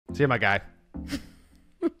See you, my guy.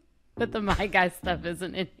 But the my guy stuff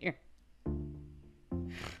isn't in here.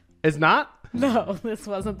 It's not? No, this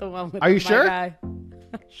wasn't the one with Are you my sure? guy.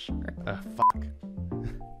 Sure. Fuck.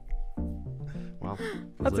 Well,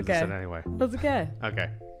 That's leave this okay. in anyway. That's okay. Okay.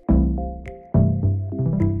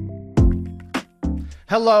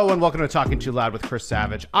 Hello and welcome to Talking Too Loud with Chris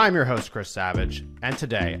Savage. I'm your host, Chris Savage, and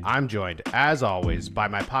today I'm joined, as always, by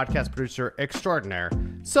my podcast producer extraordinaire,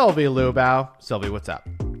 Sylvie Lubau. Sylvie, what's up?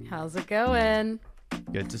 How's it going?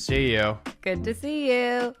 Good to see you. Good to see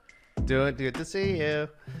you. Good to see you.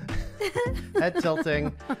 Head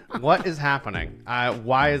tilting. What is happening?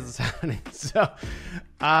 Why is this happening? So,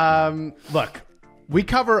 look, we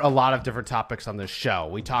cover a lot of different topics on this show.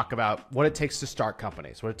 We talk about what it takes to start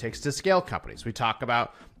companies, what it takes to scale companies. We talk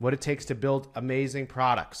about what it takes to build amazing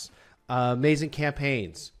products, amazing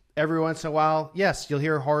campaigns. Every once in a while, yes, you'll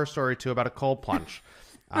hear a horror story too about a cold plunge.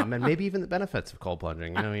 And maybe even the benefits of cold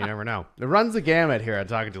plunging. You know, you never know. It runs the gamut here on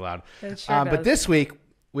Talking Too Loud. It sure but does. this week,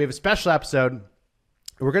 we have a special episode.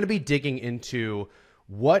 We're going to be digging into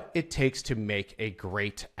what it takes to make a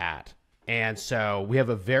great ad. And so we have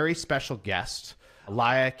a very special guest,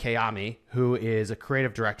 Lia Khayami, who is a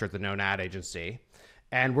creative director at the Known Ad Agency.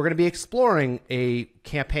 And we're going to be exploring a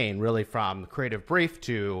campaign really from creative brief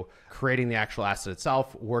to creating the actual asset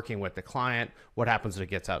itself, working with the client, what happens when it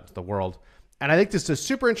gets out into the world. And I think this is a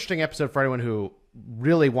super interesting episode for anyone who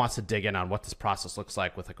really wants to dig in on what this process looks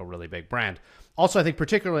like with like a really big brand. Also, I think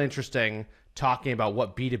particularly interesting talking about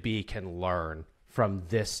what B2B can learn from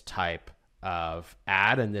this type of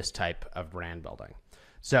ad and this type of brand building.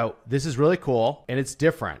 So this is really cool and it's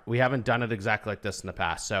different. We haven't done it exactly like this in the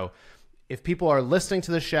past. So if people are listening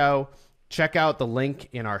to the show, check out the link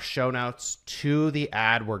in our show notes to the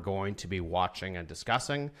ad we're going to be watching and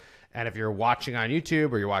discussing. And if you're watching on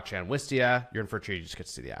YouTube or you're watching on Wistia, you're in for a treat. You just get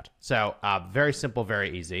to see the ad. So very simple,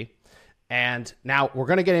 very easy. And now we're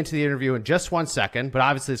going to get into the interview in just 1 second, but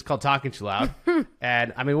obviously it's called Talking Too Loud.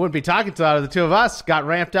 And I mean, we wouldn't be talking too loud if the two of us got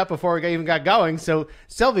ramped up before we even got going. So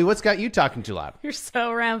Sylvie, what's got you talking too loud? You're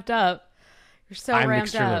so ramped up. I'm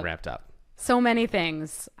extremely ramped up. So many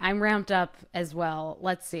things. I'm ramped up as well.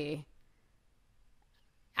 Let's see.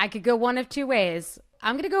 I could go one of two ways.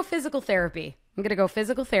 I'm going to go physical therapy.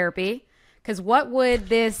 Because what would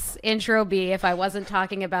this intro be if I wasn't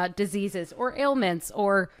talking about diseases or ailments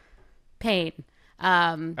or pain?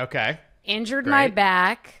 Okay. Injured Great. my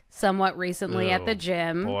back somewhat recently at the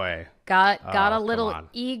gym. Boy. Got a come little on.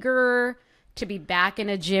 eager to be back in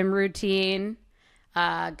a gym routine.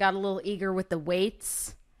 Got a little eager with the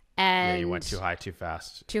weights. And Yeah, you went too high too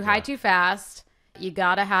fast. Too high too fast. You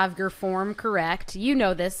got to have your form correct. You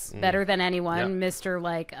know this better than anyone, Yep. Mr.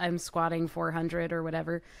 Like, I'm squatting 400 or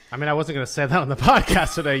whatever. I mean, I wasn't going to say that on the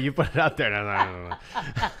podcast today. You put it out there. No.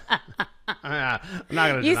 I'm not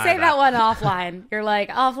going to You deny say that one offline. You're like,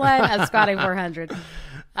 offline, I'm squatting 400.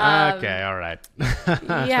 Okay, all right.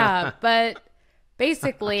 Yeah, but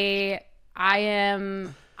basically, I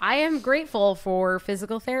am grateful for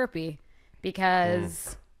physical therapy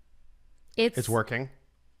because It's working.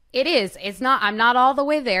 It is. It's not. I'm not all the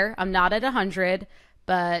way there. I'm not at 100,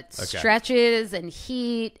 but Okay. stretches and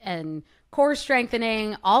heat and core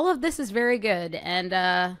strengthening, all of this is very good. And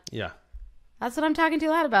Yeah. that's what I'm talking too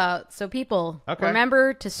loud about. So people, Okay.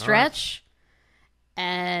 remember to stretch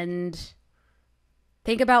and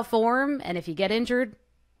think about form. And if you get injured,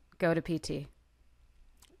 go to PT.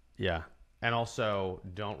 Yeah. And also,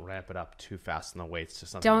 don't ramp it up too fast in the weights to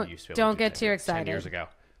something Don't- you used to be able don't to do get 10 too years- 10 excited. years ago,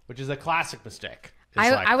 which is a classic mistake. It's I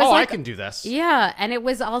like, was I like- can do this. Yeah. And it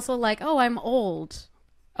was also like, oh, I'm old.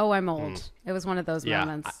 It was one of those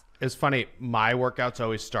moments. It's funny. My workouts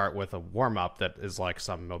always start with a warm up that is like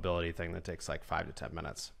some mobility thing that takes like 5 to 10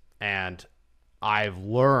 minutes. And I've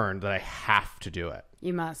learned that I have to do it.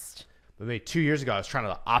 You must. But maybe 2 years ago, I was trying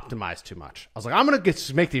to optimize too much. I was like, I'm going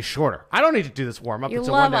to make these shorter. I don't need to do this warm up. You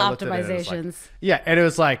Until love one day I looked at it and it was like- optimizations. yeah. And it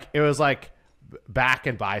was like back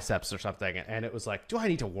and biceps or something. And it was like, do I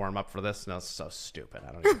need to warm up for this? No, it's so stupid.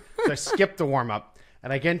 I don't even. So I skipped the warm up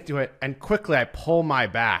and I get into it. And quickly I pull my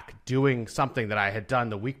back doing something that I had done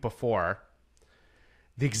the week before.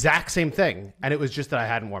 The exact same thing. And it was just that I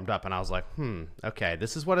hadn't warmed up. And I was like, okay,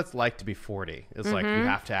 this is what it's like to be 40. It's like you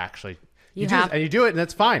have to actually, you do have- this, and you do it and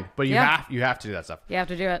it's fine. But you Yeah. have to do that stuff. You have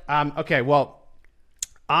to do it. Okay, well,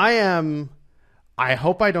 I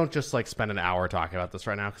hope I don't just like spend an hour talking about this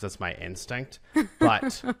right now because that's my instinct.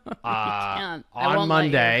 But I on won't let you.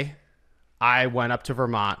 Monday, I went up to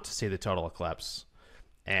Vermont to see the total eclipse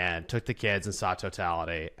and took the kids and saw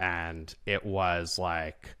totality. And it was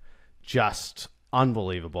like just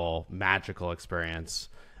unbelievable, magical experience.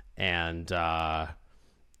 And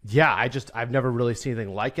Yeah, I've never really seen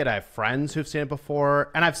anything like it. I have friends who've seen it before,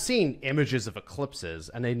 and I've seen images of eclipses,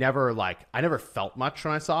 and I never felt much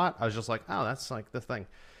when I saw it. I was just like, oh, that's like the thing.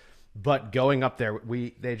 But going up there,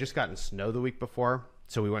 they had just gotten snow the week before,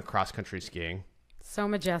 so we went cross country skiing. So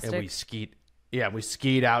majestic. And we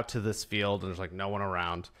skied out to this field, and there's like no one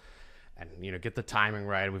around, and get the timing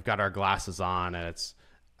right. We've got our glasses on, and it's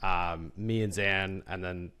me and Zan, and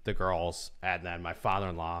then the girls, and then my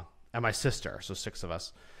father-in-law and my sister. So 6 of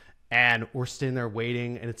us. And we're sitting there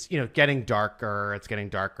waiting, and it's, getting darker. It's getting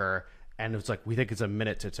darker. And it's like, we think it's a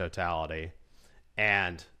minute to totality.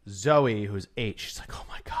 And Zoe, who's 8, she's like, oh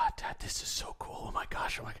my God, Dad, this is so cool. Oh my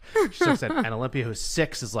gosh. I'm like, she's so excited. And Olympia, who's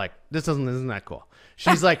 6, is like, isn't that cool?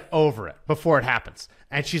 She's like over it before it happens.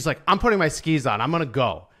 And she's like, I'm putting my skis on. I'm going to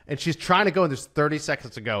go. And she's trying to go, and there's 30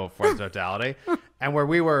 seconds to go before the totality. And where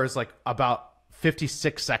we were is like about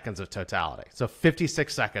 56 seconds of totality. So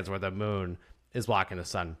 56 seconds where the moon is blocking the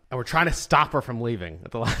sun, and we're trying to stop her from leaving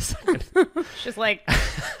at the last second. She's like,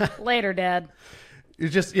 later, Dad. You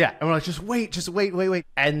just, yeah. And we're like, just wait.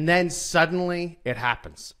 And then suddenly it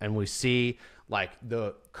happens. And we see like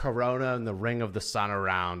the corona and the ring of the sun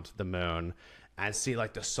around the moon, and see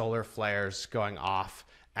like the solar flares going off.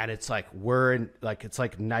 And it's like, it's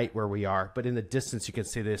like night where we are, but in the distance, you can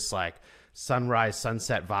see this like sunrise,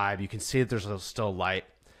 sunset vibe. You can see that there's still light.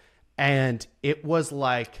 And it was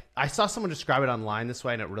like, I saw someone describe it online this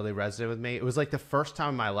way, and it really resonated with me. It was like the first time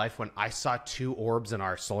in my life when I saw 2 orbs in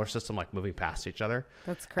our solar system, like moving past each other.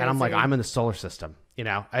 That's crazy. And I'm like, I'm in the solar system,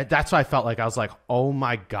 that's what I felt like. I was like, oh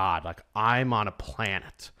my God, like I'm on a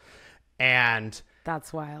planet. And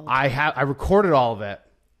that's wild. I recorded all of it,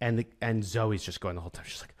 and Zoe's just going the whole time.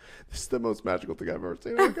 She's like, this is the most magical thing I've ever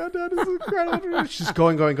seen. Oh my God, Dad, this is incredible. She's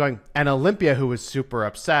going. And Olympia, who was super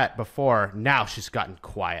upset before, now she's gotten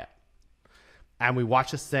quiet. And we watch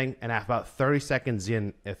this thing, and at about 30 seconds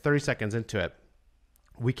into it,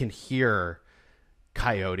 we can hear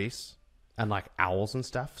coyotes and like owls and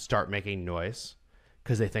stuff start making noise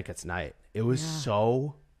because they think it's night. It was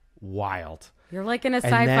so wild. You're like in a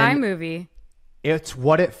sci-fi movie. It's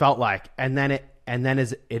what it felt like. And then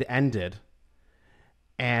as it ended,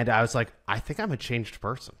 and I was like, I think I'm a changed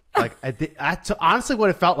person. Like, that's honestly what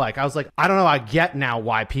it felt like. I was like, I don't know. I get now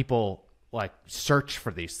why people like search for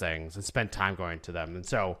these things and spend time going to them. And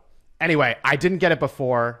so anyway, I didn't get it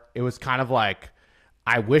before. It was kind of like,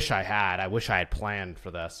 I wish I had planned for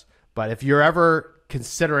this. But if you're ever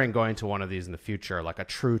considering going to one of these in the future, like a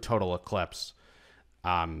true total eclipse,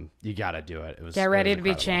 you got to do it. Get ready to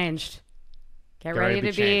be changed. Get ready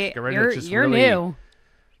to be, you're really new.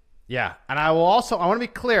 Yeah. And I want to be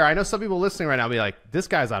clear. I know some people listening right now will be like, this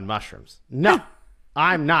guy's on mushrooms. No,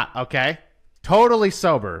 I'm not. Okay. Totally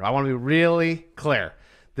sober. I want to be really clear.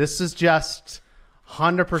 This is just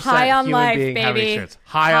 100% high on human life, being baby. having experience.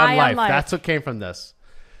 High on life. That's what came from this.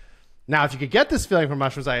 Now, if you could get this feeling from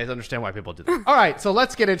mushrooms, I understand why people do that. All right, so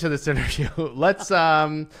let's get into this interview.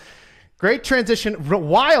 Great transition.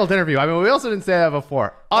 Wild interview. I mean, we also didn't say that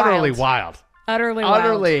before. Utterly wild. Utterly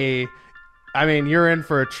wild. I mean, you're in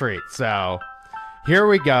for a treat. So here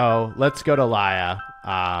we go. Let's go to Lia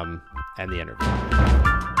and the interview.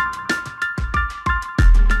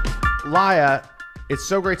 Lia, it's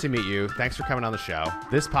so great to meet you. Thanks for coming on the show.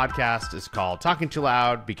 This podcast is called Talking Too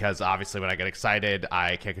Loud because obviously when I get excited,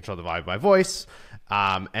 I can't control the volume of my voice.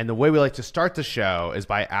 And the way we like to start the show is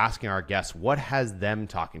by asking our guests what has them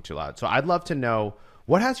talking too loud. So I'd love to know,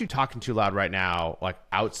 what has you talking too loud right now, like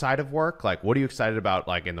outside of work? Like, what are you excited about,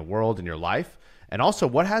 like in the world, in your life? And also,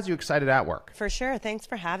 what has you excited at work? For sure. Thanks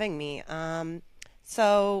for having me.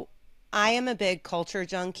 So I am a big culture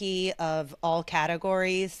junkie of all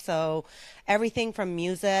categories. So everything from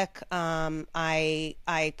music. I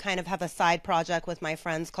kind of have a side project with my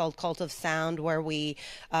friends called Cult of Sound where we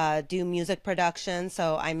do music production.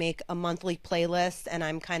 So I make a monthly playlist, and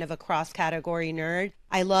I'm kind of a cross-category nerd.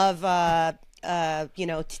 I love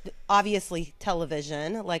obviously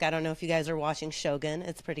television. Like, I don't know if you guys are watching Shogun.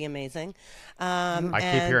 It's pretty amazing. I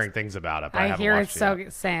keep hearing things about it, but I haven't hear watched it's it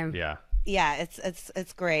yet. Same. Yeah. Yeah,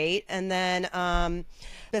 it's great. And then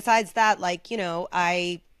besides that, like,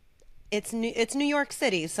 it's New York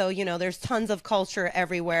City, so there's tons of culture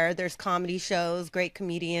everywhere. There's comedy shows, great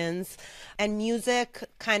comedians, and music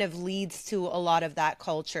kind of leads to a lot of that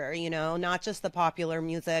culture, not just the popular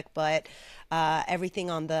music, but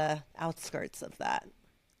everything on the outskirts of that.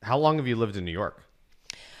 How long have you lived in New York?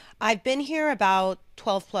 I've been here about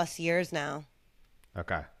 12 plus years now.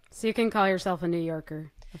 Okay. So you can call yourself a New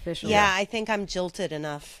Yorker officially. Yeah, I think I'm jilted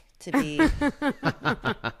enough to be.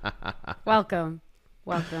 Welcome.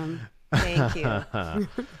 Thank you.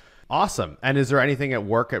 Awesome. And is there anything at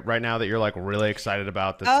work right now that you're like really excited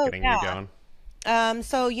about that's Oh, getting you yeah. going?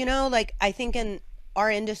 So, like I think in our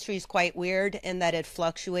industry is quite weird in that it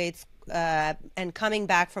fluctuates. And coming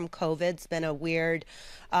back from COVID's been a weird.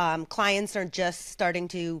 Clients are just starting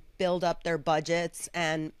to build up their budgets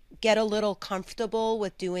and get a little comfortable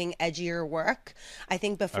with doing edgier work. I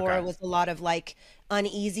think before Okay. it was a lot of like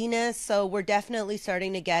uneasiness. So we're definitely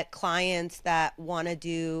starting to get clients that want to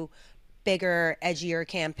do bigger, edgier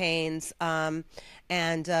campaigns, and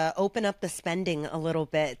open up the spending a little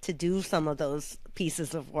bit to do some of those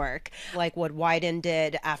pieces of work, like what Wyden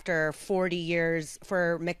did after 40 years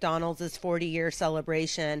for McDonald's 40-year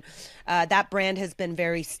celebration. That brand has been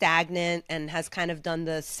very stagnant and has kind of done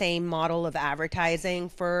the same model of advertising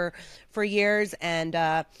for years. And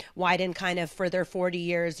Wyden kind of for their 40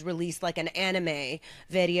 years released like an anime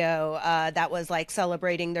video that was like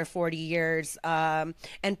celebrating their 40 years, and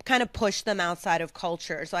kind of pushed them outside of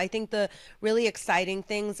culture. So I think the really exciting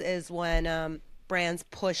things is when brands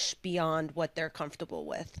push beyond what they're comfortable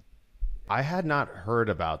with. I had not heard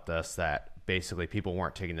about this, that basically people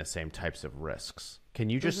weren't taking the same types of risks. Can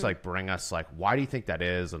you just like bring us like, why do you think that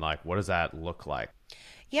is? And like, what does that look like?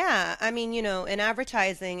 Yeah, I mean, in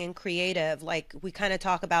advertising and creative, like we kind of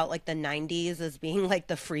talk about like the 90s as being like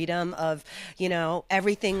the freedom of,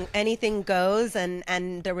 everything, anything goes,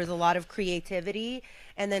 and there was a lot of creativity.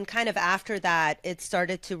 And then kind of after that, it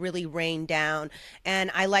started to really rain down.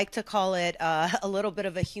 And I like to call it a little bit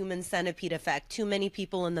of a human centipede effect. Too many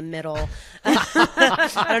people in the middle.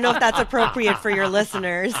 I don't know if that's appropriate for your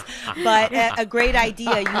listeners, but a great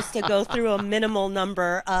idea used to go through a minimal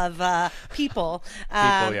number of people.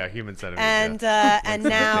 People, yeah, human centipede. And yeah. and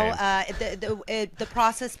now the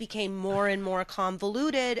process became more and more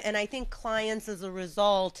convoluted, and I think clients, as a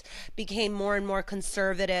result, became more and more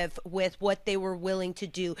conservative with what they were willing to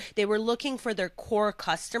do. They were looking for their core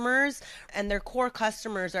customers, and their core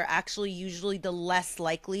customers are actually usually the less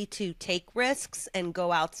likely to take risks and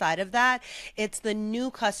go outside of that. It's the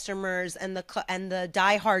new customers and the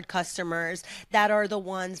diehard customers that are the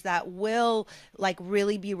ones that will like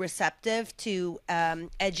really be receptive to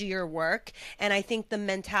edgier work. And I think the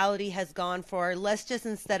mentality has gone for, let's just,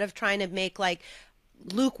 instead of trying to make like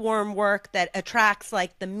lukewarm work that attracts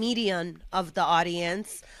like the median of the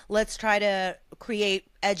audience, let's try to create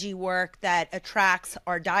edgy work that attracts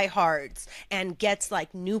our diehards and gets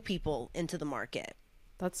like new people into the market.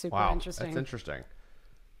 That's super Wow, interesting. that's interesting.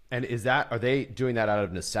 And are they doing that out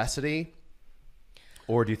of necessity?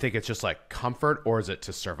 Or do you think it's just like comfort, or is it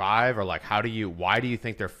to survive? Or like, why do you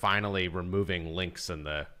think they're finally removing links in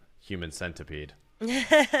the human centipede?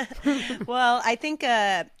 Well, I think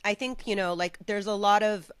like there's a lot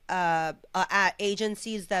of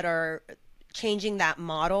agencies that are changing that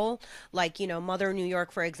model. Like, Mother New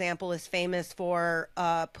York, for example, is famous for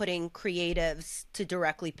putting creatives to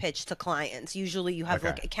directly pitch to clients. Usually you have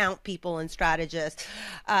like account people and strategists.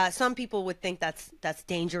 Some people would think that's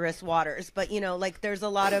dangerous waters, but like there's a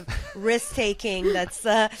lot of risk taking that's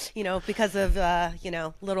because of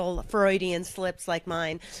little Freudian slips like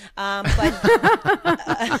mine.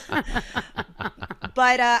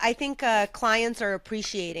 But I think clients are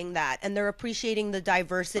appreciating that, and they're appreciating the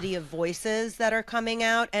diversity of voices that are coming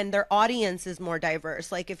out, and their audience is more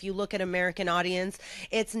diverse. Like if you look at American audience,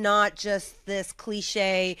 it's not just this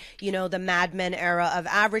cliche, the Mad Men era of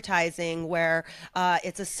advertising where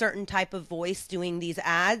it's a certain type of voice doing these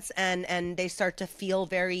ads, and they start to feel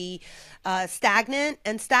very stagnant,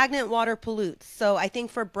 and stagnant water pollutes. So I think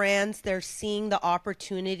for brands, they're seeing the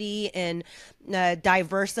opportunity in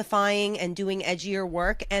diversifying and doing edgier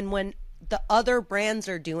work. And when the other brands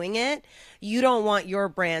are doing it, you don't want your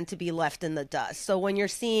brand to be left in the dust. So when you're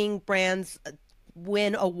seeing brands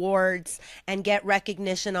win awards and get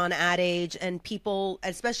recognition on Ad Age, and people,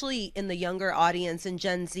 especially in the younger audience in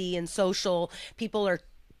Gen Z and social, people are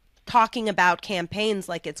talking about campaigns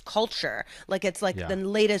like it's culture, like it's like the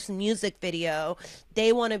latest music video.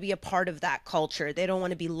 They want to be a part of that culture. They don't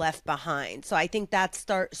want to be left behind. So I think that's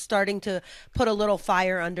starting to put a little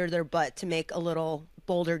fire under their butt to make a little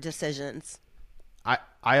bolder decisions.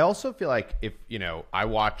 I also feel like if, I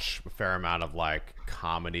watch a fair amount of like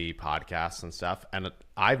comedy podcasts and stuff, and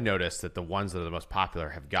I've noticed that the ones that are the most popular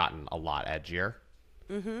have gotten a lot edgier.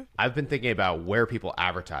 I've been thinking about where people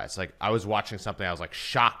advertise. Like I was watching something, I was like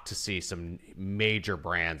shocked to see some major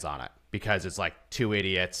brands on it, because it's like two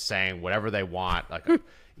idiots saying whatever they want, like,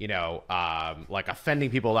 like offending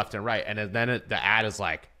people left and right. And then the ad is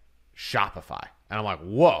like Shopify. And I'm like,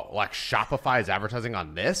 whoa, like Shopify is advertising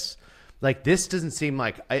on this? Like this doesn't seem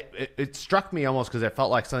like, it struck me almost because it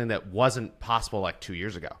felt like something that wasn't possible like 2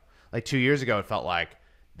 years ago. Like 2 years ago, it felt like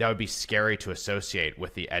that would be scary to associate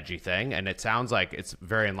with the edgy thing. And it sounds like it's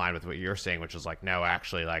very in line with what you're saying, which is like, no,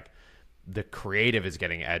 actually, like the creative is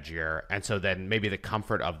getting edgier. And so then maybe the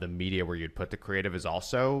comfort of the media where you'd put the creative is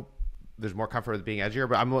also, there's more comfort with being edgier.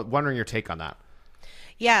 But I'm wondering your take on that.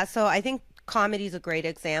 Yeah, so I think comedy is a great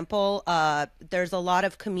example. There's a lot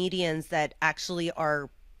of comedians that actually are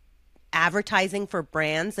advertising for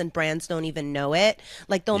brands and brands don't even know it.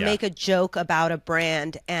 Like they'll make a joke about a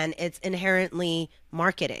brand and it's inherently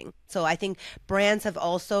marketing. So I think brands have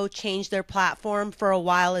also changed their platform. For a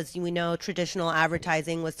while, as we know, traditional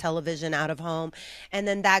advertising was television, out of home, and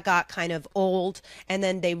then that got kind of old, and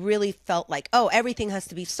then they really felt like, oh, everything has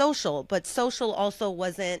to be social, but social also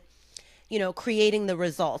wasn't, you know, creating the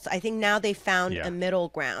results. I think now they found a middle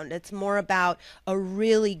ground. It's more about a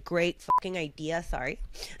really great fucking idea. Sorry.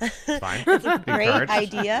 Fine. It's a great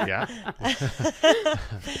idea. Yeah.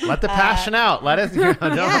 Let the passion out. Let it, don't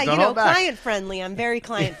hold back. Client friendly. I'm very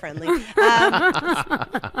client friendly.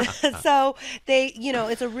 So they, you know,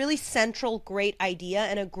 it's a really central, great idea,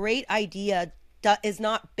 and a great idea is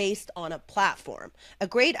not based on a platform. A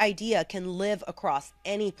great idea can live across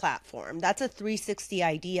any platform. That's a 360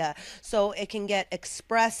 idea. So it can get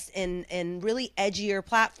expressed in really edgier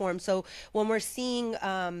platforms. So when we're seeing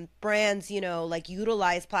brands, you know, like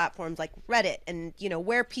utilize platforms like Reddit and, you know,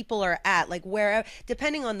 where people are at, like where,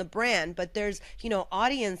 depending on the brand, but there's, you know,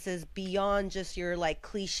 audiences beyond just your like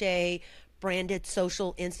cliche branded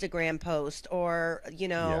social Instagram post or, you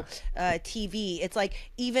know, TV. It's like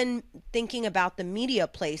even thinking about the media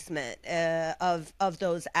placement of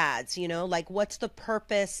those ads, you know, like what's the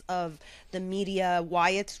purpose of the media, why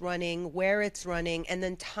it's running, where it's running, and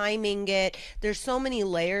then timing it. There's so many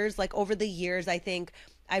layers. Like over the years, I think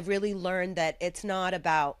I've really learned that it's not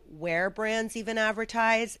about where brands even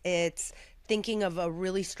advertise. It's thinking of a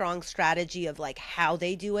really strong strategy of like how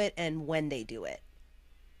they do it and when they do it.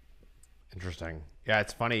 Interesting. Yeah,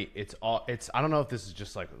 it's funny. I don't know if this is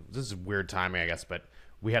just like, this is weird timing, I guess, but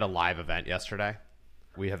we had a live event yesterday.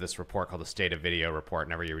 We have this report called the State of Video Report,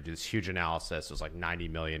 and every year we do this huge analysis. It was like 90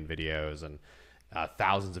 million videos and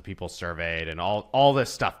thousands of people surveyed and all this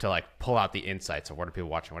stuff to like pull out the insights of what are people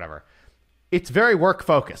watching, whatever. It's very work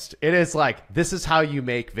focused. It is like, this is how you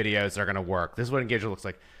make videos that are going to work. This is what engagement looks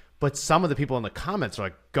like. But some of the people in the comments are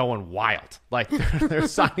like going wild. Like they're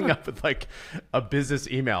signing up with like a business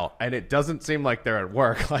email and it doesn't seem like they're at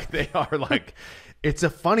work. Like they are like, it's a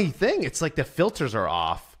funny thing. It's like the filters are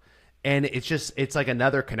off and it's like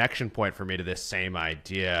another connection point for me to this same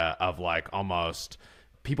idea of like almost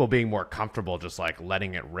people being more comfortable just like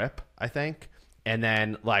letting it rip, I think. And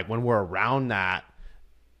then like when we're around that,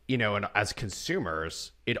 you know, and as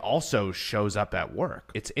consumers, it also shows up at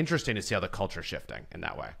work. It's interesting to see how the culture is shifting in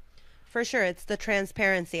that way. For sure. It's the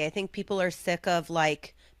transparency. I think people are sick of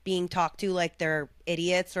like being talked to like they're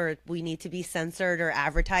idiots or we need to be censored or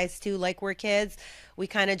advertised to like we're kids. We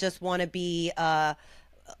kind of just want to be our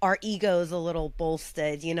egos a little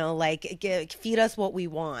bolstered, you know, like feed us what we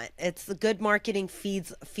want. It's the good marketing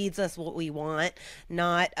feeds us what we want,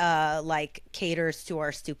 not like caters to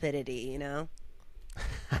our stupidity, you know?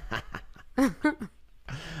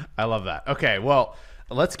 I love that. Okay, well,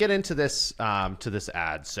 let's get into this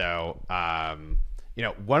ad. So, you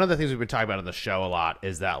know, one of the things we've been talking about on the show a lot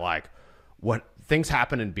is that like what things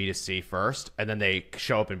happen in B2C first, and then they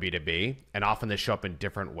show up in B2B, and often they show up in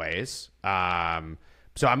different ways.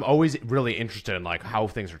 So I'm always really interested in like how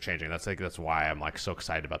things are changing. That's why I'm like so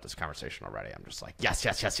excited about this conversation already. I'm just like,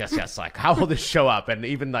 yes. Like, how will this show up? And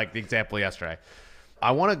even like the example yesterday,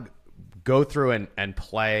 I want to go through and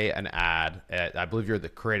play an ad. I believe you're the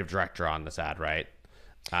creative director on this ad, right?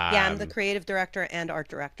 Yeah, I'm the creative director and art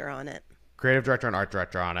director on it. Creative director and art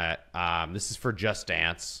director on it. This is for Just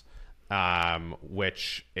Dance,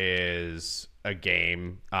 which is a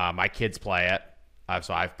game. My kids play it,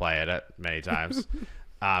 so I've played it many times.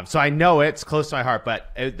 So I know it's close to my heart,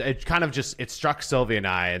 but it kind of just, it struck Sylvie and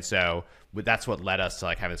I, and so that's what led us to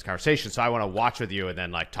like having this conversation. So I want to watch with you and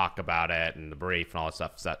then like talk about it and the brief and all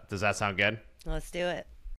that stuff. Does that sound good? Let's do it.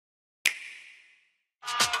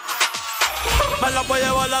 Me la voy a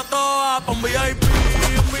llevar a toa pa' un VIP,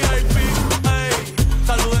 ey.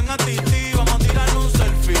 Saluden a Titi, vamos a tirar un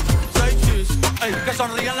selfie. Say cheese, ey. Que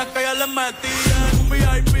sonrían las que ya les metían. Un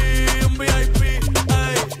VIP,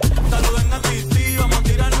 ey. Saluden a Titi, vamos a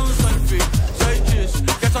tirar un selfie. Say cheese,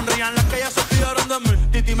 que sonrían las que ya se olvidaron de mí.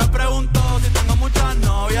 Titi me preguntó si tengo muchas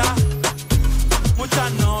novias.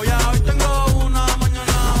 Muchas novias, hoy tengo una,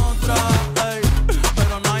 mañana otra, ey.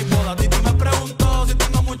 Pero no hay boda. Titi me preguntó si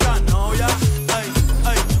tengo muchas novias.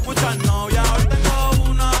 Muchas novias, hoy tengo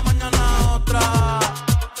una, mañana otra.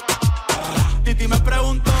 Titi me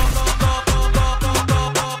preguntó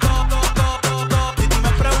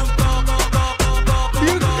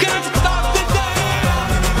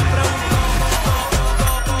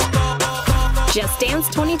Just Dance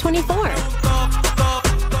 2024.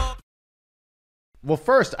 Well,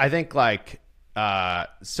 first, I think like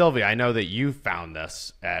Sylvie, I know that you found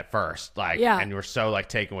this at first, like, and you were so like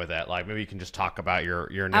taken with it. Like, maybe you can just talk about your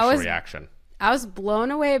initial reaction. I was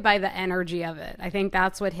blown away by the energy of it. I think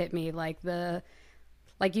that's what hit me. Like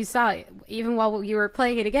you saw, even while you were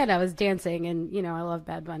playing it again, I was dancing, and you know I love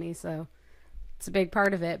Bad Bunny, so it's a big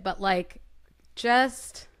part of it. But like,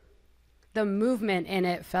 just the movement in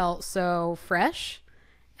it felt so fresh,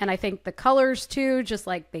 and I think the colors too, just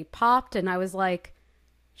like they popped, and I was like,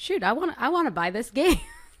 shoot, I want to buy this game.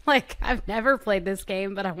 Like, I've never played this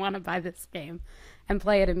game, but I want to buy this game and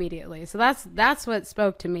play it immediately. So that's what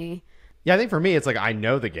spoke to me. Yeah, I think for me, it's like I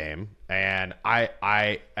know the game, and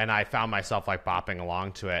I found myself like bopping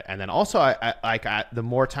along to it, and then also the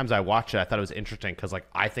more times I watch it, I thought it was interesting because like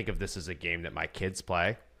I think of this as a game that my kids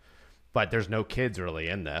play, but there's no kids really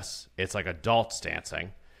in this. It's like adults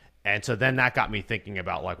dancing, and so then that got me thinking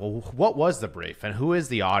about like, well, what was the brief, and who is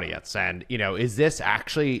the audience, and you know, is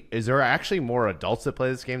there actually more adults that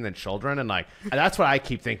play this game than children, and like that's what I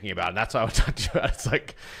keep thinking about, and that's what I was talking about. It's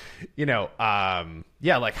like, you know,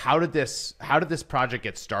 like how did this project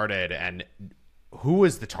get started, and who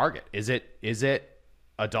is the target? Is it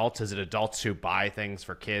adults? Is it adults who buy things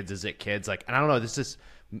for kids? Is it kids? Like, and I don't know.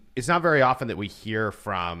 It's not very often that we hear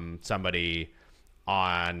from somebody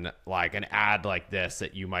on like an ad like this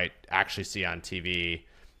that you might actually see on TV,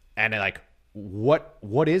 and like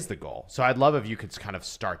what is the goal? So I'd love if you could kind of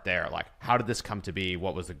start there. Like, how did this come to be?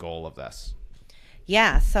 What was the goal of this?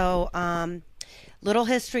 Yeah, so little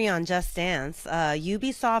history on Just Dance.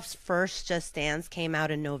 Ubisoft's first Just Dance came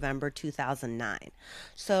out in November 2009.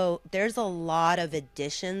 So there's a lot of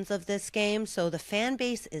editions of this game. So the fan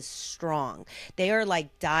base is strong. They are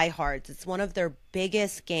like diehards. It's one of their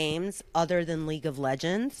biggest games other than League of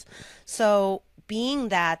Legends. So being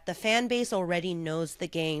that the fan base already knows the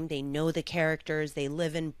game, they know the characters, they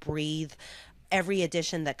live and breathe every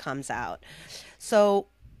edition that comes out. So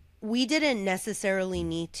we didn't necessarily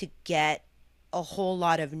need to get a whole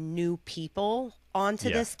lot of new people onto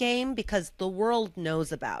this game because the world knows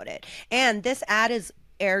about it. And this ad is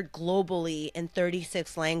aired globally in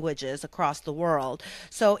 36 languages across the world.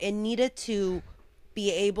 So it needed to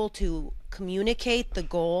be able to communicate the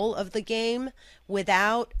goal of the game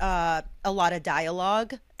without a lot of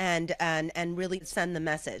dialogue and really send the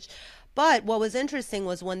message. But what was interesting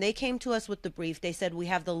was when they came to us with the brief, they said, we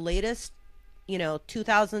have the latest,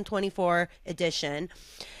 2024 edition.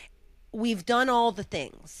 We've done all the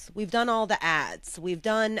things. We've done all the ads. We've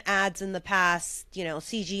done ads in the past,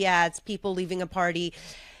 CG ads, people leaving a party.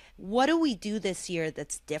 What do we do this year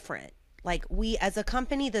that's different? Like, we, as a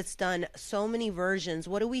company that's done so many versions,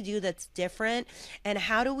 what do we do that's different? And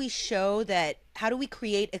how do we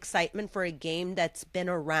create excitement for a game that's been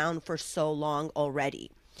around for so long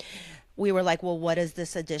already? We were like, well, what does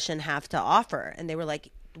this edition have to offer? And they were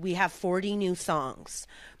like, we have 40 new songs.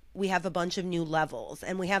 We have a bunch of new levels,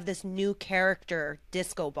 and we have this new character,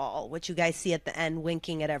 Disco Ball, which you guys see at the end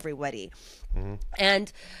winking at everybody. Mm-hmm.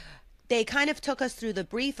 And they kind of took us through the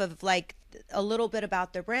brief of like a little bit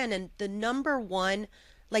about their brand, and the number one,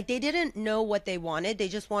 like, they didn't know what they wanted. They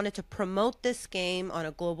just wanted to promote this game on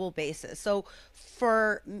a global basis. So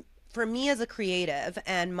for me as a creative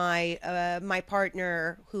and my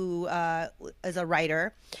partner who is a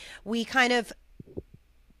writer, we kind of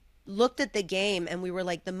looked at the game and we were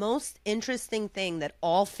like, the most interesting thing that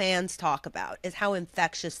all fans talk about is how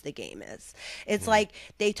infectious the game is. It's like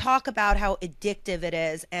they talk about how addictive it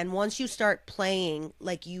is, and once you start playing,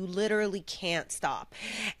 like, you literally can't stop.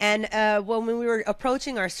 And when we were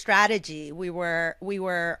approaching our strategy, we were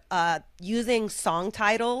using song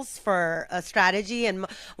titles for a strategy, and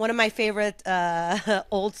one of my favorite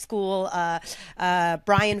old school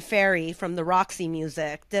Brian Ferry from the Roxy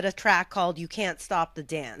Music did a track called "You Can't Stop the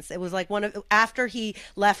Dance." It was like after he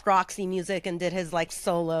left Roxy Music and did his like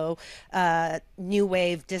solo new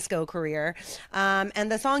wave disco career,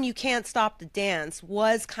 and the song "You Can't Stop the Dance"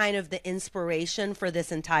 was kind of the inspiration for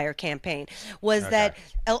this entire campaign. That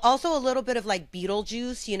also a little bit of like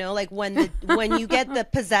Beetlejuice, like when you get the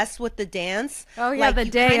possessed with the dance. Oh yeah, like, the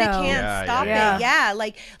you Deo. kind of can't stop yeah. it. Yeah,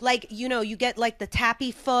 like you get like the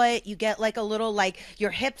tappy foot, you get like a little like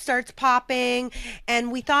your hip starts popping,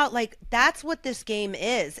 and we thought like that's what this game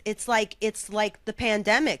is. It's like the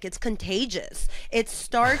pandemic. It's contagious. It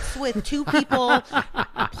starts with two people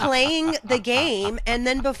playing the game, and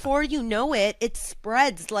then before you know it, it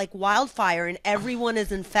spreads like wildfire, and everyone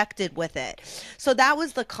is infected with it. So that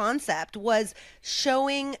was the concept, was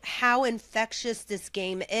showing how infectious this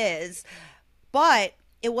game is. But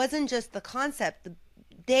it wasn't just the concept.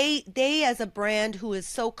 they as a brand who is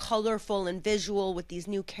so colorful and visual with these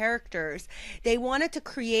new characters, they wanted to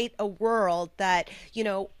create a world that,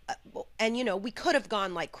 and we could have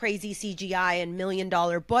gone like crazy CGI and $1 million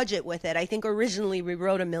budget with it. I think originally we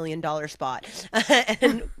wrote $1 million spot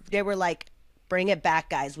and they were like, bring it back,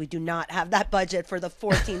 guys. We do not have that budget for the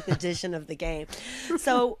 14th edition of the game.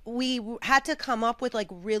 So we had to come up with like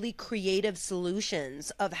really creative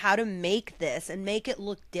solutions of how to make this and make it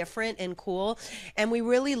look different and cool. And we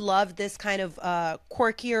really loved this kind of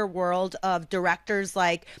quirkier world of directors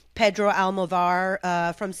like Pedro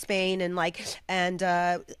Almovar from Spain and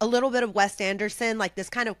a little bit of Wes Anderson, like this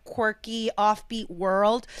kind of quirky offbeat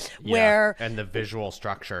world where and the visual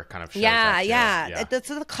structure kind of shows that's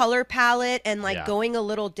the color palette and going a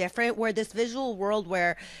little different, where this visual world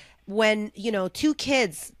where when two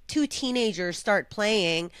teenagers start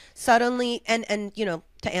playing suddenly and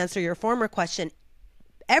to answer your former question,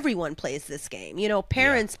 everyone plays this game.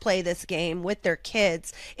 Parents play this game with their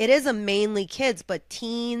kids. It is a mainly kids, but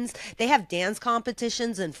teens, they have dance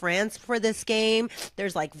competitions in France for this game.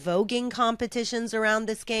 There's like voguing competitions around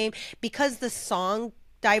this game because the song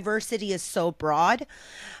diversity is so broad.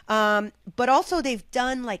 But also they've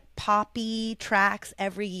done like poppy tracks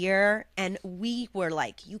every year. And we were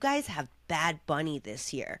like, you guys have Bad Bunny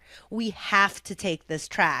this year. We have to take this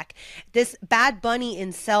track. This Bad Bunny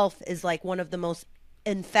himself is like one of the most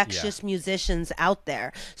infectious musicians out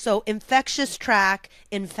there. So infectious track,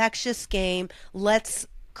 infectious game. Let's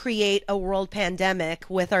create a world pandemic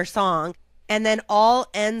with our song. And then all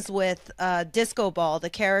ends with Disco Ball, the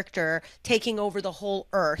character, taking over the whole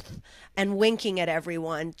earth and winking at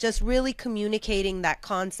everyone, just really communicating that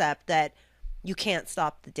concept that you can't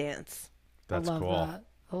stop the dance. That's I love cool. That.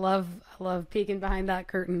 I love peeking behind that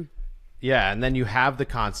curtain. Yeah, and then you have the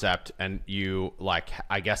concept and you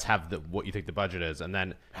I guess have what you think the budget is, and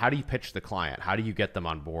then how do you pitch the client? How do you get them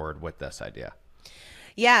on board with this idea?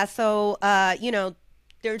 Yeah, so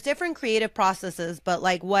there's different creative processes, but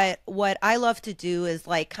like what I love to do is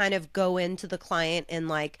like kind of go into the client in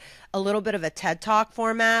like a little bit of a TED Talk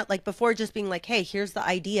format, like before just being like, hey, here's the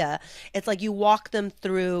idea. It's like you walk them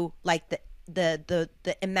through like the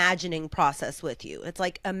imagining process with you. It's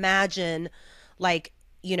like imagine like,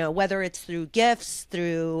 whether it's through GIFs,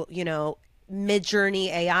 through,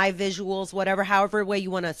 Mid-Journey AI visuals, whatever, however way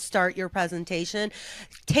you want to start your presentation,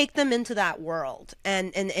 take them into that world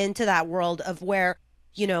and into that world of where,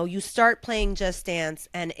 you start playing Just Dance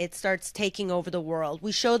and it starts taking over the world.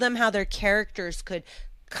 We show them how their characters could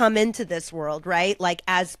come into this world, right? Like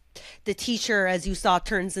as the teacher, as you saw,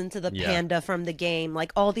 turns into the panda from the game.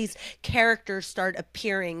 Like all these characters start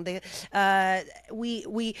appearing.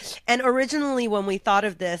 We and originally when we thought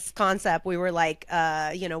of this concept, we were like,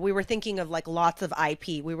 we were thinking of like lots of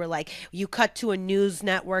IP. We were like, you cut to a news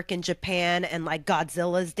network in Japan and like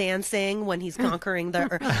Godzilla's dancing when he's conquering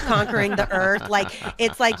the earth. Like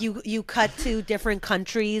it's like you cut to different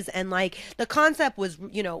countries, and like the concept was,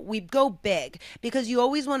 we go big because you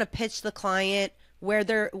always want to pitch the client where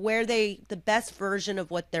they the best version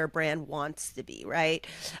of what their brand wants to be, right?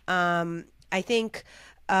 I think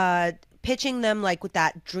pitching them like with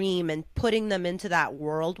that dream and putting them into that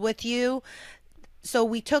world with you. So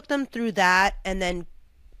we took them through that and then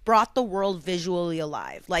brought the world visually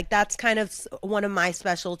alive. Like that's kind of one of my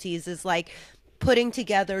specialties, is like putting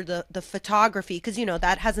together the photography, because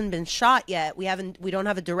that hasn't been shot yet. We don't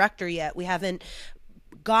have a director yet. We haven't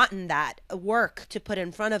gotten that work to put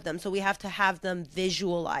in front of them, so we have to have them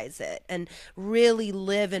visualize it and really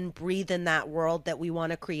live and breathe in that world that we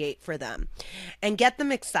want to create for them and get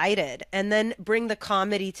them excited, and then bring the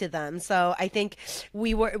comedy to them. So I think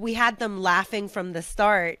we had them laughing from the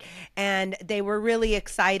start, and they were really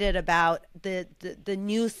excited about the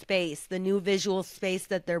new space, the new visual space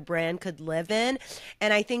that their brand could live in.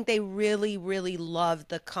 And I think they really, really loved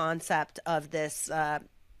the concept of this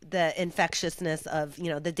the infectiousness of,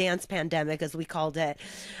 the dance pandemic, as we called it.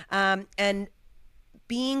 And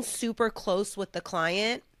being super close with the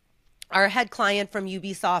client. Our head client from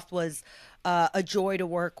Ubisoft was a joy to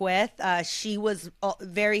work with. She was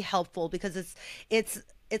very helpful because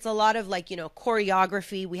it's a lot of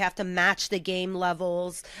choreography. We have to match the game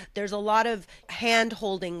levels. There's a lot of hand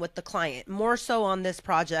holding with the client, more so on this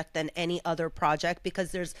project than any other project,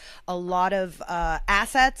 because there's a lot of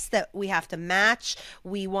assets that we have to match.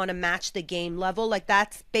 We want to match the game level. Like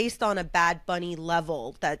that's based on a Bad Bunny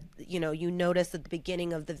level that, you notice at the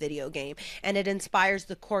beginning of the video game, and it inspires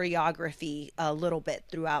the choreography a little bit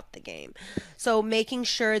throughout the game. So making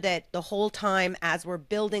sure that the whole time as we're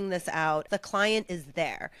building this out, the client is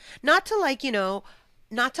there. Not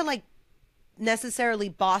to necessarily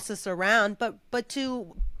boss us around, but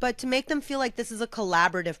to but to make them feel like this is a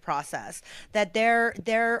collaborative process, that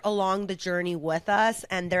they're along the journey with us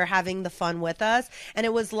and they're having the fun with us. And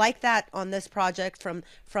it was like that on this project,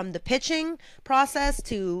 from the pitching process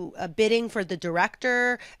to bidding for the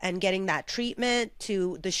director and getting that treatment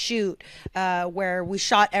to the shoot, where we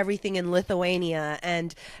shot everything in Lithuania,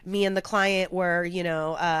 and me and the client were,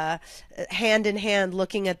 hand in hand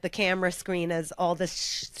looking at the camera screen as all the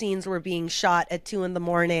scenes were being shot at 2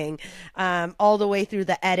 a.m, all the way through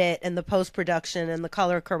the edit and the post-production and the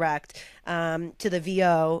color correct, to the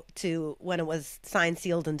VO, to when it was signed,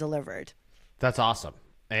 sealed, and delivered. That's awesome.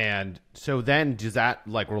 And so then does that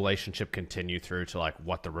relationship continue through to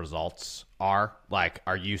what the results are?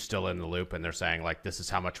 Are you still in the loop and they're saying this is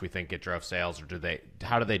how much we think it drove sales, or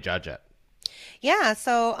how do they judge it? Yeah.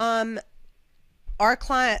 So, our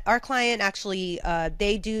client actually,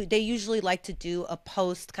 they usually like to do a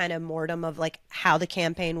post kind of mortem of how the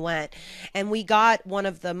campaign went. And we got one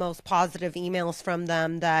of the most positive emails from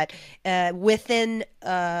them that within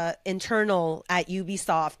internal at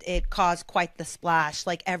Ubisoft, it caused quite the splash.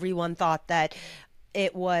 Everyone thought that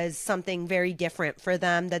it was something very different for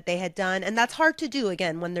them that they had done. And that's hard to do,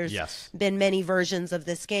 again, when there's been many versions of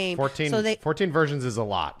this game. 14 versions is a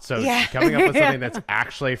lot. So coming up with something that's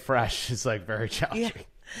actually fresh is very challenging. Yeah.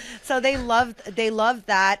 So they loved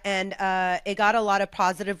that. And it got a lot of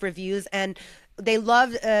positive reviews. And they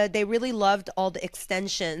really loved all the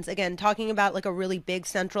extensions. Again, talking about a really big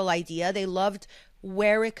central idea. They loved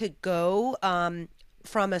where it could go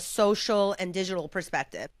from a social and digital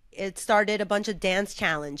perspective. It started a bunch of dance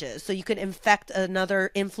challenges. So you could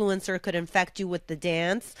another influencer could infect you with the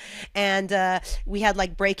dance. And we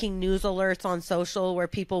had breaking news alerts on social where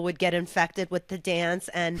people would get infected with the dance.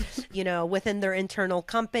 And, within their internal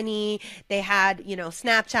company, they had,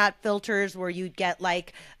 Snapchat filters where you'd get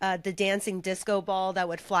the dancing disco ball that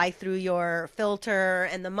would fly through your filter,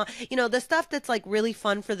 and the stuff that's really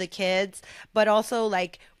fun for the kids, but also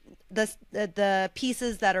the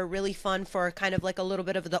pieces that are really fun for kind of a little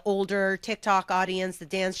bit of the older TikTok audience, the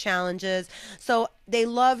dance challenges. So they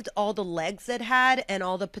loved all the legs it had and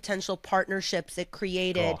all the potential partnerships it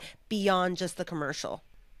created beyond just the commercial.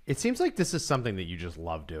 It seems like this is something that you just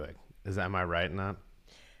love doing. Am I right in that?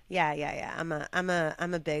 Yeah. I'm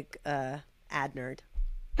a big ad nerd.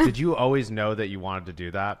 Did you always know that you wanted to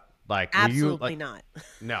do that? Absolutely not.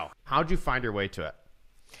 No. How'd you find your way to it?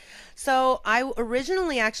 So I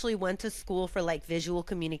originally actually went to school for visual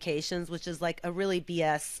communications, which is a really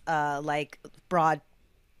BS, broad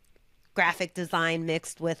graphic design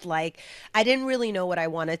mixed with I didn't really know what I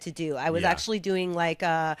wanted to do. I was actually doing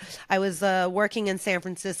I was working in San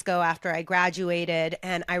Francisco after I graduated,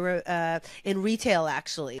 and in retail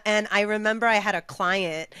actually. And I remember I had a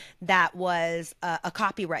client that was a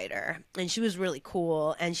copywriter, and she was really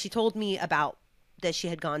cool. And she told me about that she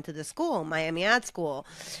had gone to the school, Miami Ad School.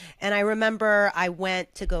 And I remember I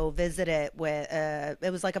went to go visit it with,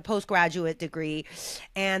 it was a postgraduate degree.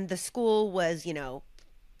 And the school was,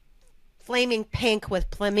 flaming pink with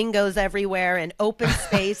flamingos everywhere and open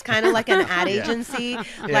space, kind of like an ad agency,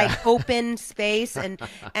 open space.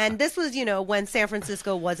 And this was, when San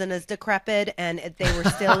Francisco wasn't as decrepit and they were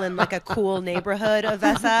still in a cool neighborhood of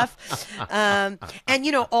SF.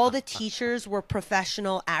 And, all the teachers were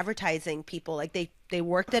professional advertising people. They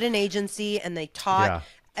worked at an agency and they taught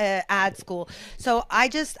ad school. So I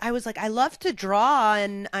was I love to draw,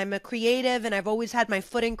 and I'm a creative, and I've always had my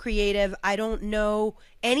foot in creative. I don't know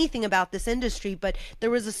anything about this industry, but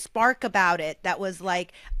there was a spark about it that was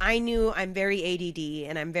I knew I'm very ADD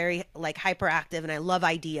and I'm very hyperactive, and I love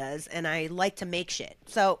ideas and I like to make shit.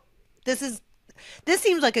 So this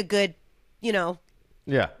seems like a good,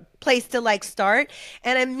 place to start.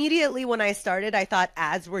 And immediately when I started, I thought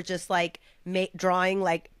ads were just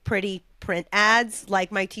drawing pretty print ads.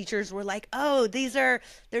 My teachers were oh,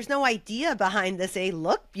 there's no idea behind this. They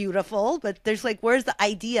look beautiful, but there's where's the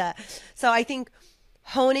idea? So I think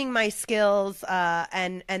honing my skills,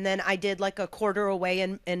 and then I did a quarter away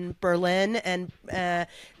in Berlin, and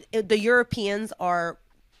the Europeans are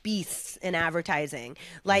beasts in advertising.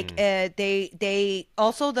 They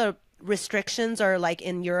also, the restrictions are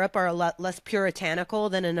in Europe are a lot less puritanical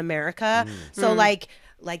than in America. So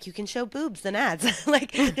you can show boobs in ads.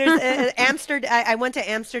 There's Amsterdam. I went to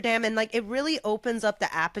Amsterdam, and it really opens up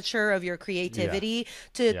the aperture of your creativity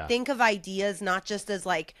to think of ideas not just as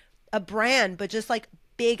a brand, but just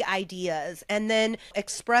big ideas, and then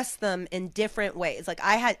express them in different ways.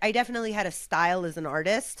 I definitely had a style as an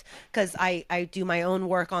artist because I do my own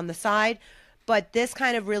work on the side. but this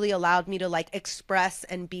kind of really allowed me to like express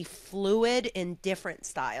and be fluid in different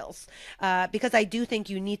styles, because I do think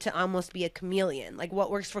you need to almost be a chameleon. Like what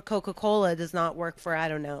works for Coca-Cola does not work for, I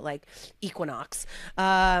don't know, like Equinox.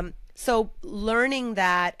 So learning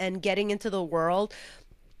that and getting into the world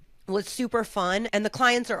was super fun, and the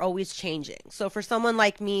clients are always changing. So for someone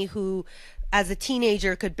like me who as a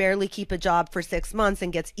teenager could barely keep a job for 6 months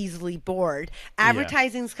and gets easily bored,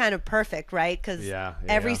 advertising's kind of perfect, right? Because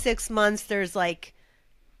every 6 months there's like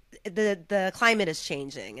the climate is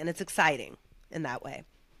changing, and it's exciting in that way.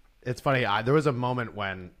 It's funny. There was a moment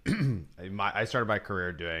when I started my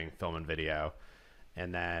career doing film and video,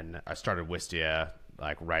 and then I started Wistia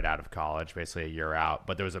like right out of college, basically a year out.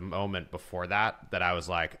 But there was a moment before that I was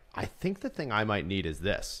like, I think the thing I might need is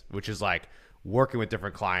this, which is like working with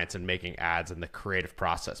different clients and making ads in the creative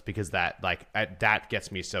process, because that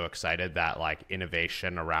gets me so excited, that like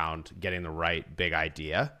innovation around getting the right big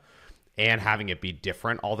idea and having it be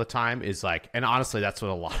different all the time is like, and honestly, that's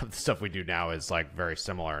what a lot of the stuff we do now is like very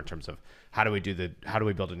similar in terms of how do we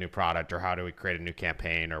build a new product, or how do we create a new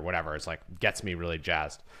campaign or whatever. It's like gets me really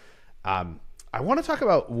jazzed. I want to talk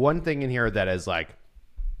about one thing in here that is like,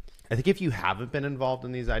 I think if you haven't been involved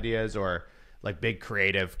in these ideas or like big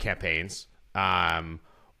creative campaigns,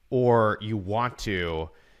 or you want to,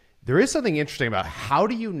 there is something interesting about how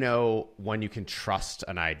do you know when you can trust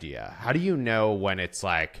an idea? How do you know when it's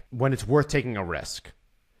worth taking a risk?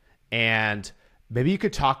 And maybe you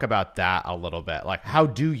could talk about that a little bit. Like, how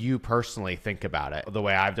do you personally think about it? The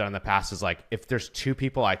way I've done in the past is like, if there's two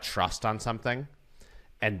people I trust on something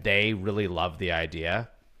and they really love the idea,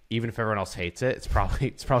 even if everyone else hates it, it's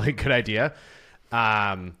probably a good idea.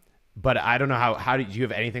 But I don't know how do you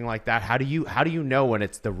have anything like that? How do you know when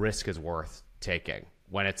the risk is worth taking,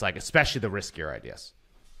 when it's like, especially the riskier ideas?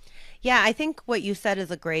 Yeah, I think what you said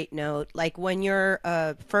is a great note. Like when you're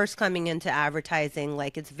first coming into advertising,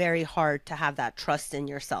 like it's very hard to have that trust in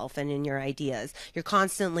yourself and in your ideas. You're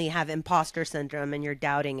constantly have imposter syndrome and you're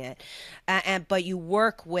doubting it. But you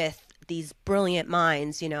work with these brilliant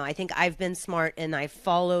minds. You know, I think I've been smart and I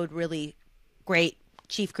followed really great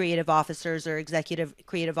chief creative officers or executive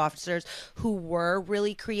creative officers who were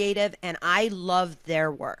really creative, and I loved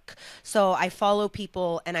their work. So I follow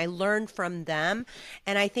people and I learned from them.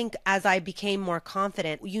 And I think as I became more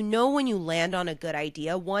confident, you know, when you land on a good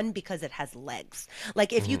idea, one, because it has legs.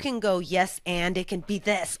 Like if you can go, yes, and it can be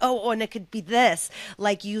this, and it could be this,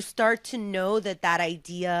 like you start to know that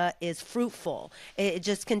idea is fruitful. It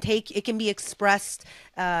just can be expressed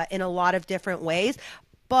in a lot of different ways.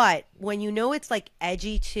 But when you know it's like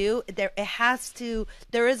edgy too, there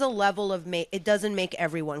is a level of it doesn't make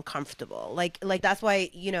everyone comfortable. Like that's why,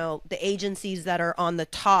 you know, the agencies that are on the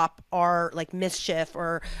top are like Mischief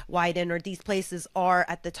or Wyden or these places are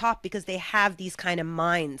at the top because they have these kind of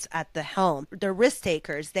minds at the helm. They're risk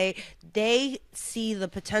takers. They see the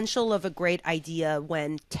potential of a great idea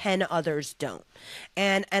when 10 others don't.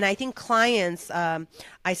 And I think clients,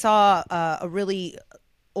 I saw a really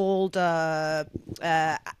old ad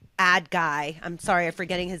guy, I'm sorry, I'm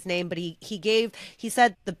forgetting his name, but he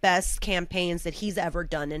said the best campaigns that he's ever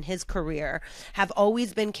done in his career have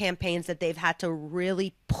always been campaigns that they've had to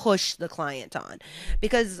really push the client on,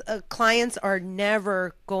 because clients are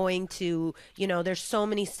never going to, you know, there's so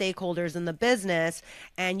many stakeholders in the business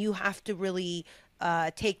and you have to really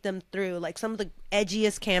take them through like some of the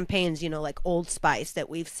edgiest campaigns, you know, like Old Spice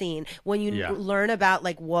that we've seen. When you learn about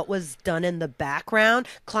like what was done in the background,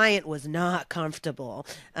 client was not comfortable.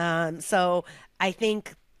 So I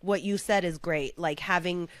think what you said is great. Like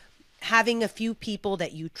having a few people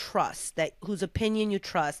that you trust, whose opinion you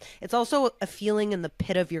trust. It's also a feeling in the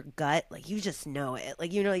pit of your gut. Like you just know it.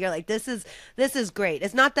 Like, you know, you're like, this is great.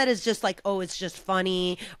 It's not that it's just like, oh, it's just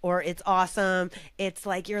funny or it's awesome. It's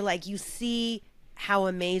like, you see how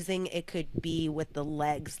amazing it could be with the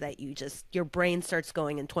legs that your brain starts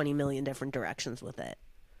going in 20 million different directions with it.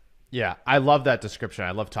 Yeah, I love that description.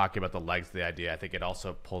 I love talking about the legs of the idea. I think it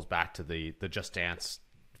also pulls back to the Just Dance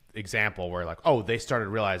example where like, oh, they started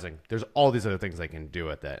realizing there's all these other things they can do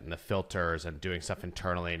with it, and the filters and doing stuff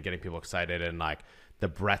internally and getting people excited and like the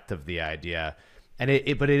breadth of the idea. And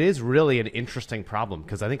but it is really an interesting problem,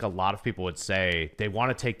 because I think a lot of people would say they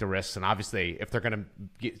want to take the risks, and obviously if they're going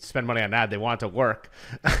to spend money on that, they want it to work.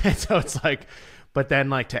 And so it's like, but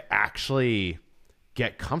then like to actually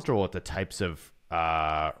get comfortable with the types of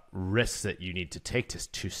risks that you need to take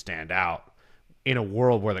to stand out in a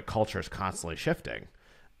world where the culture is constantly shifting.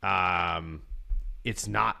 It's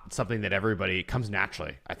not something that everybody comes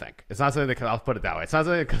naturally. I think it's not something that I'll put it that way. It's not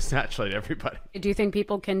something that comes naturally to everybody. Do you think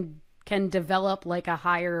people can develop like a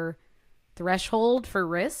higher threshold for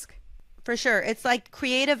risk? For sure. It's like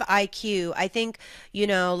creative IQ. I think,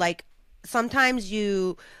 like sometimes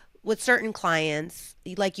with certain clients,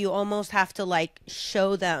 like you almost have to like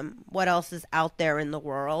show them what else is out there in the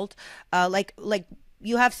world. Like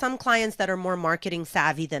you have some clients that are more marketing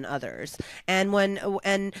savvy than others. And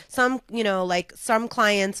some, like some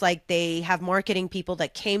clients, like they have marketing people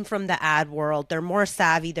that came from the ad world. They're more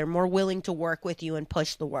savvy. They're more willing to work with you and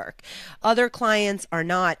push the work. Other clients are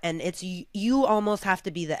not. And it's, you almost have to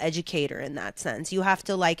be the educator in that sense. You have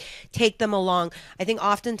to like take them along. I think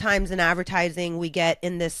oftentimes in advertising, we get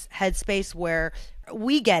in this headspace where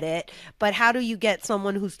we get it, but how do you get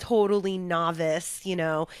someone who's totally novice,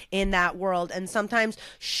 in that world? And sometimes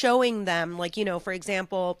showing them, like, for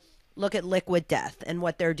example, look at Liquid Death and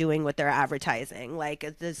what they're doing with their advertising.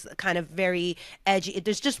 Like this kind of very edgy,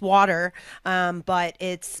 there's just water, but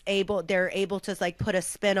they're able to like put a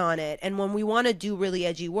spin on it. And when we want to do really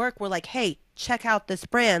edgy work, we're like, hey, check out this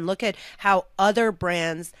brand. Look at how other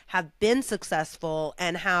brands have been successful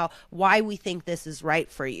and why we think this is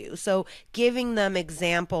right for you. So giving them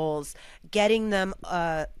examples, getting them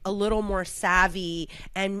a little more savvy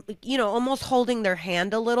and, almost holding their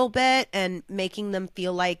hand a little bit and making them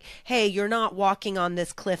feel like, hey, you're not walking on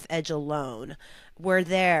this cliff edge alone. We're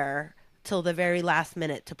there till the very last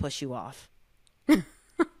minute to push you off.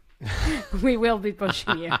 We will be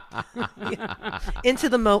pushing you. Into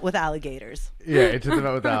the moat with alligators. Yeah, into the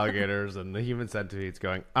moat with alligators and the human centipedes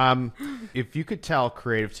going. If you could tell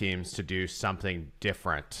creative teams to do something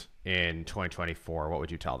different in 2024, what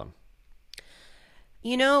would you tell them?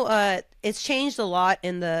 It's changed a lot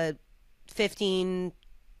in the 15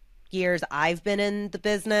 years I've been in the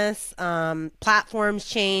business. Platforms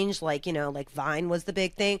change, like Vine was the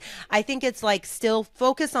big thing. I think it's like still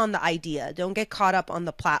focus on the idea. Don't get caught up on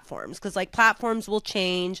the platforms, because like platforms will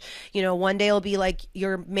change. One day it'll be like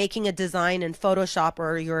you're making a design in Photoshop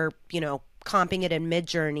or you're comping it in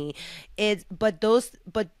Midjourney. But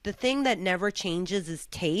the thing that never changes is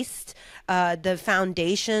taste. The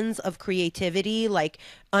foundations of creativity, like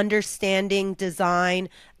understanding design,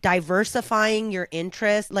 diversifying your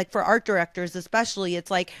interests. Like for art directors especially, it's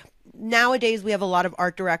like nowadays we have a lot of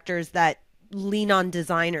art directors that lean on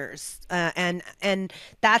designers, and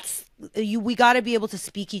that's we got to be able to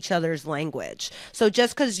speak each other's language. So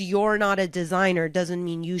just because you're not a designer doesn't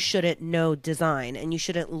mean you shouldn't know design and you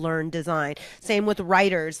shouldn't learn design. Same with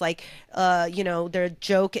writers. Like their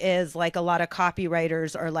joke is like a lot of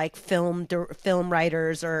copywriters are like film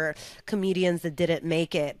writers or comedians that didn't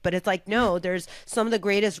make it, but it's like, no, there's some of the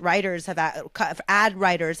greatest writers ad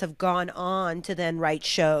writers have gone on to then write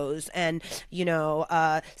shows. And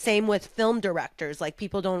same with film directors. Like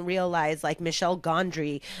people don't realize, like Michel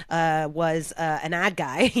Gondry was an ad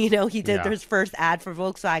guy. He did his first ad for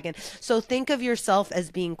Volkswagen. So think of yourself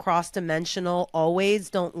as being cross-dimensional always.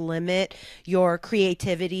 Don't limit your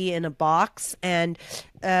creativity in a box, and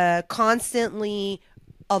constantly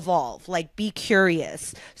evolve. Like be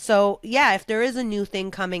curious. So yeah, if there is a new thing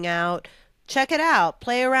coming out, check it out,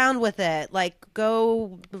 play around with it. Like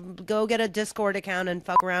go get a Discord account and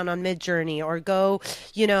fuck around on Midjourney, or go,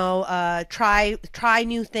 try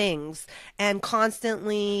new things and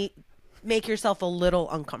constantly make yourself a little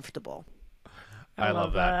uncomfortable. I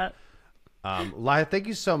love that. Lia, thank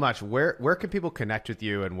you so much. Where can people connect with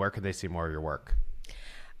you, and where can they see more of your work?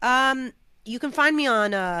 You can find me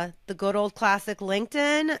on the good old classic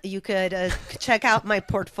LinkedIn. You could check out my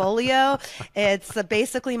portfolio. It's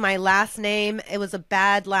basically my last name. It was a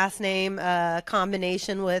bad last name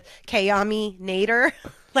combination with Khayami Nader,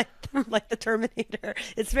 like the Terminator.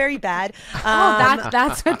 It's very bad.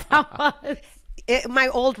 That's what that was. My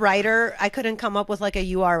old writer, I couldn't come up with like a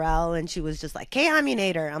URL, and she was just like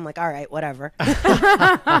Khayami. I'm like, all right, whatever. So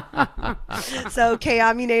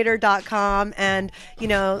Khayami.com, and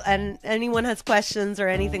and anyone has questions or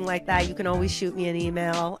anything like that, you can always shoot me an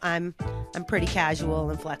email. I'm pretty casual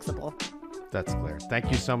and flexible. That's clear. Thank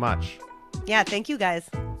you so much. Yeah, thank you guys.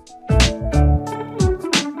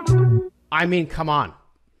 I mean, come on.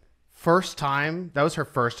 First time. That was her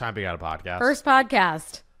first time being on a podcast. First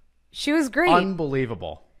podcast. She was great.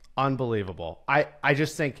 Unbelievable. I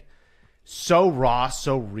just think so raw,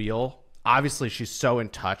 so real. Obviously, she's so in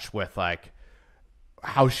touch with like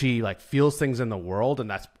how she like feels things in the world, and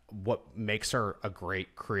that's what makes her a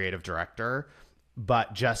great creative director.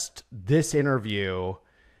 But just this interview,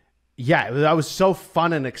 yeah, that was so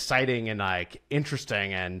fun and exciting and like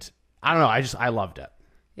interesting, and I don't know, I loved it.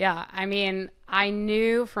 Yeah, I mean, I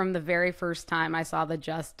knew from the very first time I saw the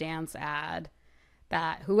Just Dance ad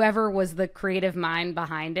that whoever was the creative mind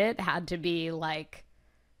behind it had to be like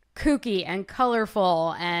kooky and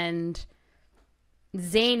colorful and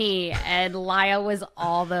zany, and Lia was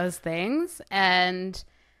all those things. And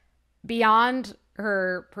beyond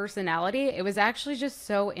her personality, it was actually just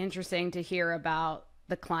so interesting to hear about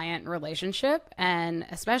the client relationship, and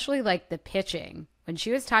especially like the pitching. When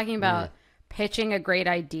she was talking about pitching a great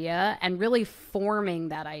idea and really forming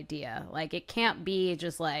that idea, like it can't be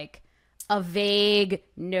just like a vague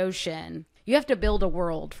notion. You have to build a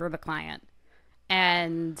world for the client.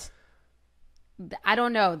 And I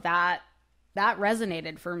don't know, that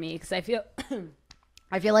resonated for me, because I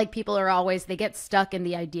feel like people are always, they get stuck in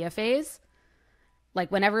the idea phase.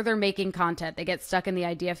 Like whenever they're making content, they get stuck in the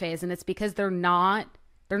idea phase, and it's because they're not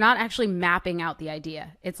actually mapping out the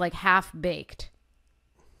idea. It's like half baked.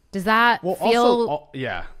 Does that feel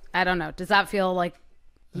yeah. I don't know. Does that feel like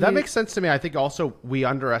that makes sense to me. I think also we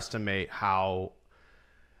underestimate how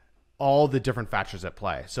all the different factors at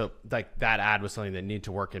play. So like that ad was something that needed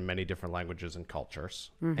to work in many different languages and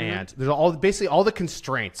cultures. And there's basically all the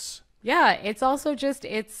constraints. Yeah, it's also just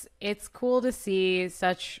it's cool to see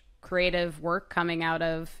such creative work coming out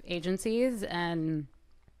of agencies, and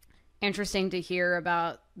interesting to hear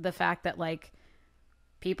about the fact that like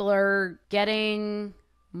people are getting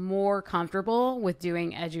more comfortable with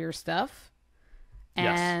doing edgier stuff.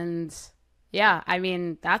 And yeah, I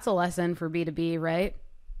mean, that's a lesson for B2B, right?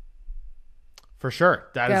 For sure.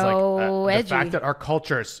 That is like the fact that our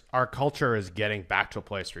culture is getting back to a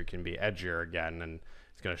place where you can be edgier again, and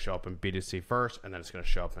it's going to show up in B2C first, and then it's going to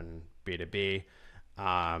show up in B2B.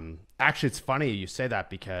 Actually, it's funny you say that,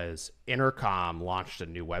 because Intercom launched a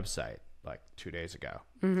new website like 2 days ago.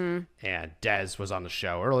 And Des was on the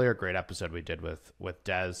show earlier. Great episode we did with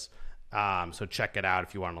Des. So check it out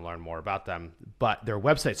if you want to learn more about them. But their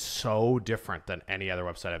website's so different than any other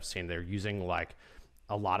website I've seen. They're using like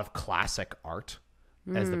a lot of classic art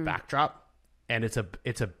as the backdrop, and it's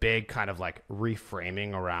a big kind of like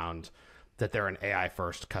reframing around that they're an AI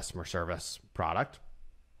first customer service product.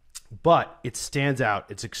 But it stands out.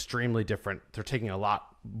 It's extremely different. They're taking a lot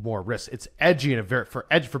more risks. It's edgy, and for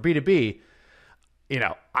B2B. You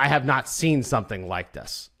know, I have not seen something like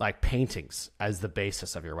this, like paintings as the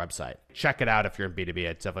basis of your website. Check it out if you're in B2B.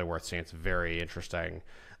 It's definitely worth seeing. It's very interesting.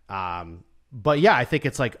 But yeah, I think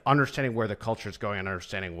it's like understanding where the culture is going and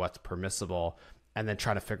understanding what's permissible, and then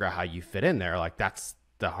trying to figure out how you fit in there. Like that's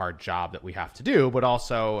the hard job that we have to do. But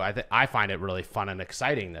also, I find it really fun and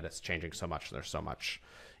exciting that it's changing so much. And there's so much,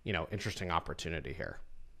 interesting opportunity here.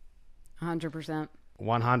 100%.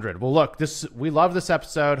 100. Well, look, we love this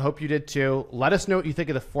episode. Hope you did too. Let us know what you think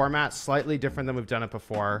of the format. Slightly different than we've done it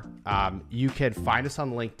before. You can find us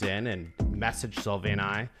on LinkedIn and message Sylvie and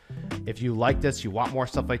I. If you like this, you want more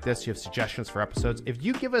stuff like this, you have suggestions for episodes. If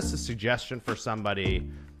you give us a suggestion for somebody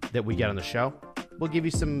that we get on the show, we'll give you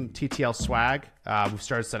some TTL swag. We've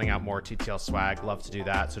started sending out more TTL swag. Love to do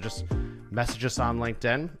that. So just message us on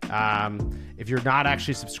LinkedIn. If you're not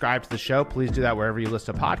actually subscribed to the show, please do that wherever you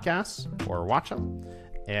listen to podcasts or watch them.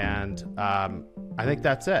 And I think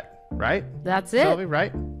that's it, right? That's it. Sylvie,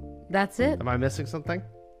 right? That's it. Am I missing something?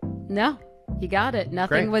 No, you got it.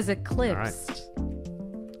 Nothing was eclipsed. All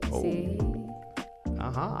right. See?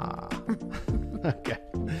 Aha. Okay.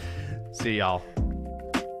 See y'all.